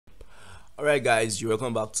Alright guys, you're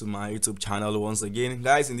welcome back to my YouTube channel once again.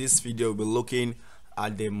 Guys, in this video we'll be looking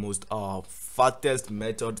at the most fastest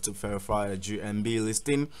method to verify a GMB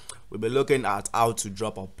listing. We'll be looking at how to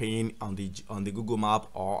drop a pin on the Google map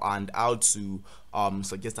and how to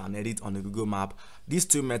suggest an edit on the Google map. These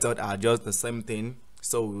two methods are just the same thing,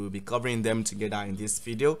 so we will be covering them together in this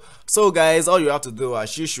video. So guys, all you have to do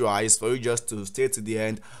as usual is for you just to stay to the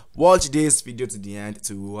end, watch this video to the end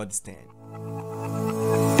to understand.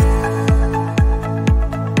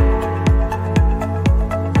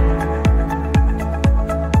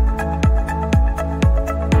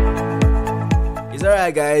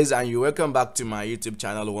 Alright guys, and you're welcome back to my YouTube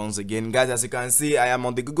channel once again. Guys, as you can see, I am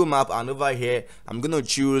on the Google map, and over here I'm gonna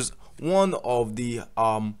choose one of the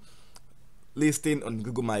listing on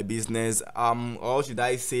Google My Business, or should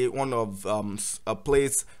I say one of a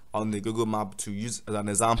place on the Google map to use as an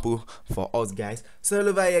example for us guys. So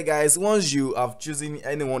over here guys, once you have chosen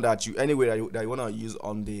anyone that you want to use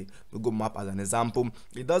on the Google map as an example,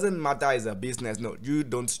 it doesn't matter it's a business. No, you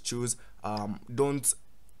don't choose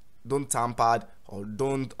don't tamper or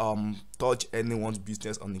don't touch anyone's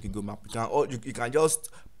business on the Google map. You can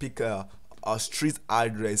just pick a street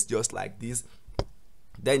address just like this,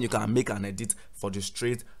 then you can make an edit for the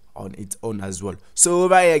street on its own as well. So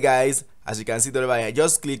over here guys, as you can see over here,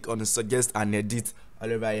 just click on the suggest and edit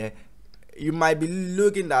all over here. You might be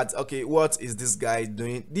looking at, okay, what is this guy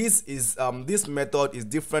doing? This is this method is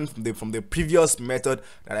different from the previous method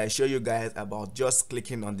that I show you guys about just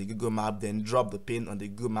clicking on the Google map, then drop the pin on the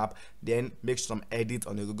Google map, then make some edit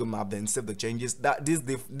on the Google map, then save the changes. That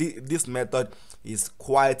this method is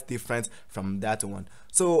quite different from that one.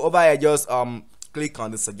 So over here, just click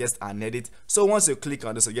on the suggest and edit. So once you click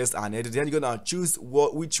on the suggest and edit, then you're gonna choose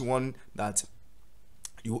which one that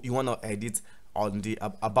you want to edit on the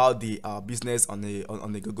about the business on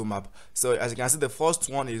the Google map. So as you can see, the first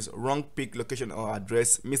one is wrong pick, location or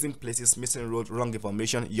address, missing places, missing road, wrong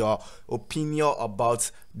information, your opinion about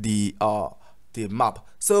the map.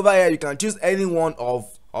 So over here you can choose any one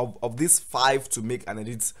of these 5 to make an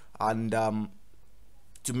edit and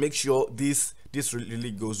to make sure this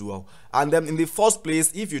really goes well. And then in the first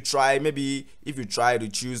place, if you try to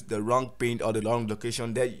choose the wrong pin or the wrong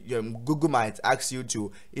location, then Google might ask you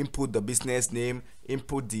to input the business name,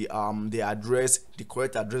 input the address, the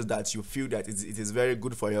correct address that you feel that it is very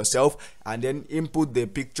good for yourself, and then input the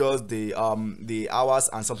pictures, the hours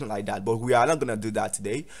and something like that. But we are not gonna do that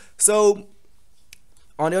today. So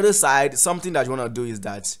on the other side, something that you want to do is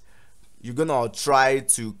that you're gonna try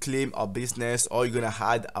to claim a business, or you're gonna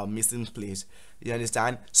add a missing place. You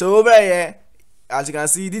understand? So over here, as you can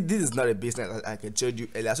see, this is not a business, like I told you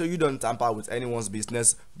earlier, so you don't tamper with anyone's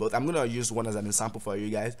business, but I'm gonna use one as an example for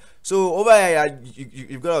you guys. So over here,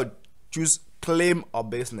 you've got to choose claim a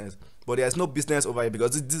business, but there's no business over here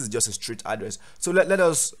because this is just a street address. So let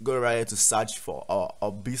us go right here to search for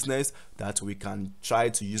a business that we can try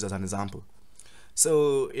to use as an example.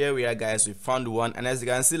 So here we are guys, we found one, and as you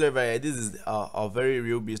can see over here, this is a very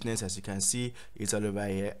real business. As you can see, it's all over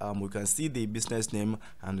here. We can see the business name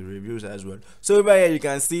and the reviews as well. So over here you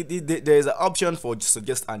can see there is an option for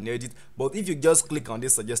suggest and edit, but if you just click on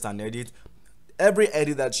this suggest and edit, every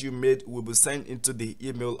edit that you made will be sent into the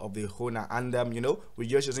email of the owner, and we're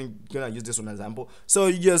just gonna use this one example. So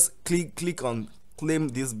you just click on claim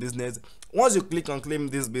this business. Once you click on claim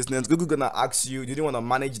this business, Google gonna ask you, do you want to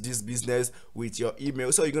manage this business with your email?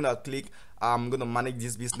 So you're gonna click I'm gonna manage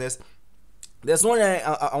this business. There's one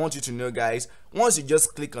I want you to know guys. Once you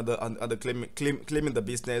just click on the claiming the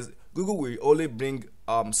business, Google will only bring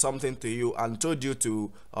something to you and told you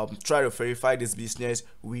to try to verify this business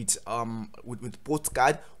with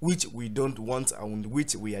postcard, which we don't want and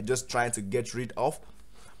which we are just trying to get rid of.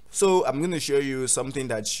 So I'm going to show you something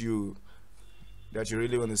that you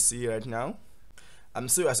really want to see right now.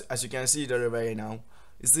 So as you can see it over here now,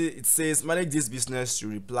 you see it says manage this business to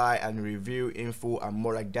reply and review info and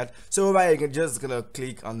more like that. So over here, you're just gonna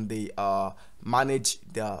click on the manage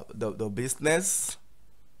the business.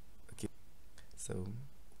 Okay, so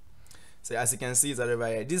as you can see, it's over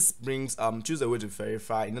here. This brings choose a way to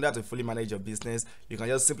verify. In order to fully manage your business, you can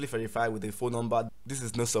just simply verify with a phone number. This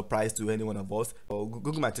is no surprise to any one of us. Or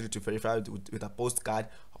Google might tell you to verify with a postcard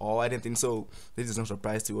or anything. So this is no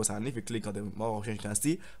surprise to us. And if you click on the more options, you can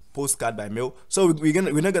see postcard by mail. So we're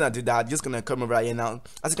not gonna do that. Just gonna come over here now.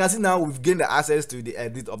 As you can see now, we've gained the access to the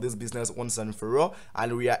edit of this business once and for all,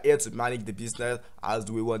 and we are here to manage the business as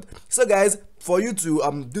we want. So guys, for you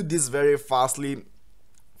to do this very fastly,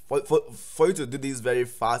 for you to do this very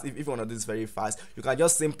fast, if you want to do this very fast, you can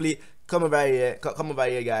just simply come over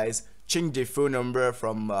here guys, change the phone number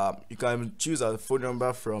from you can choose a phone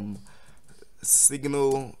number from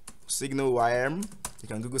Signal signal YM. You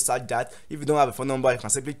can Google search that. If you don't have a phone number, you can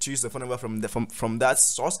simply choose the phone number from that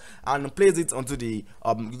source and place it onto the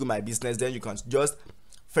Google My Business. Then you can just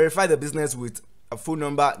verify the business with a phone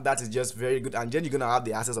number. That is just very good, and then you're gonna have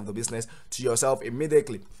the access of the business to yourself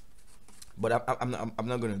immediately. But I'm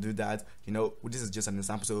not gonna do that. You know, this is just an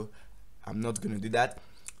example, so I'm not gonna do that.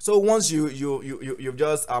 So once you've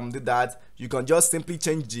just did that, you can just simply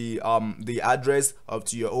change the address up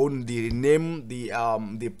to your own, the name,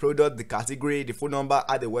 the product, the category, the phone number,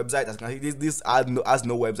 add the website. As can see, this has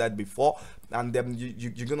no website before, and then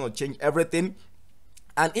you're gonna change everything.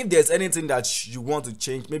 And if there's anything that you want to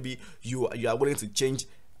change, maybe you are willing to change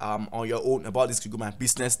on your own about this Google My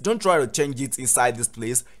Business, don't try to change it inside this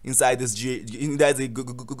place, inside this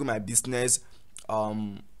Google My Business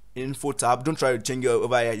info tab. Don't try to change it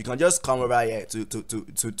over here. You can just come over here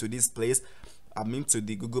to this place, I mean to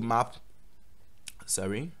the Google Map,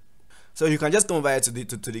 sorry. So you can just come over here to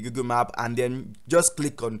the Google Map and then just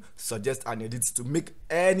click on suggest and edit to make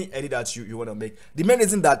any edit that you want to make. The main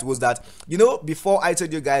reason that was that, you know, before I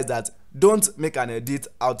told you guys that don't make an edit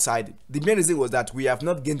outside, the main reason was that we have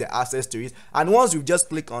not gained the access to it, and once you just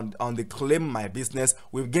click on the claim my business,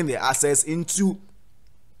 we've gained the access into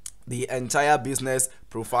the entire business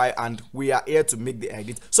profile, and we are here to make the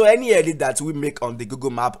edit. So any edit that we make on the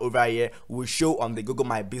Google Map over here will show on the Google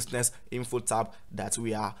My Business info tab that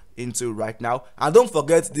we are into right now. And don't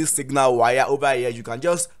forget this signal wire over here. You can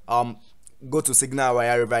just go to signal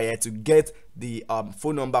wire over here to get the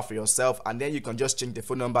phone number for yourself, and then you can just change the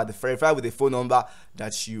phone number, the verify with the phone number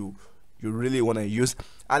that you really want to use.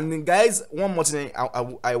 And then guys, one more thing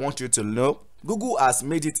I want you to know. Google has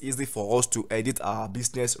made it easy for us to edit our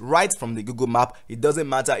business right from the Google Map. It doesn't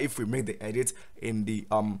matter if we make the edit in the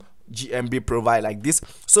GMB profile like this.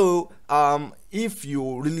 So if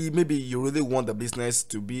you really want the business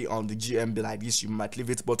to be on the GMB like this, you might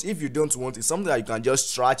leave it. But if you don't want it, something that you can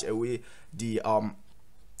just stretch away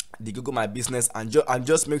the Google My Business and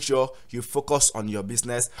just make sure you focus on your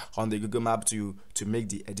business on the Google Map to make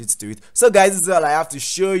the edits to it. So guys, this is all I have to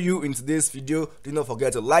show you in today's video. Do not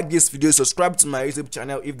forget to like this video, subscribe to my YouTube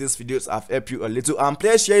channel if these videos have helped you a little, and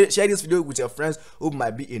please share this video with your friends who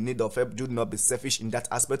might be in need of help. Do not be selfish in that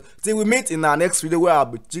aspect. Till we meet in our next video, where I'll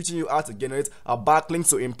be teaching you how to generate a backlink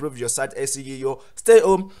to improve your site SEO. Stay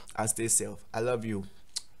home and stay safe. I love you.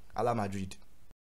 Ala Madrid.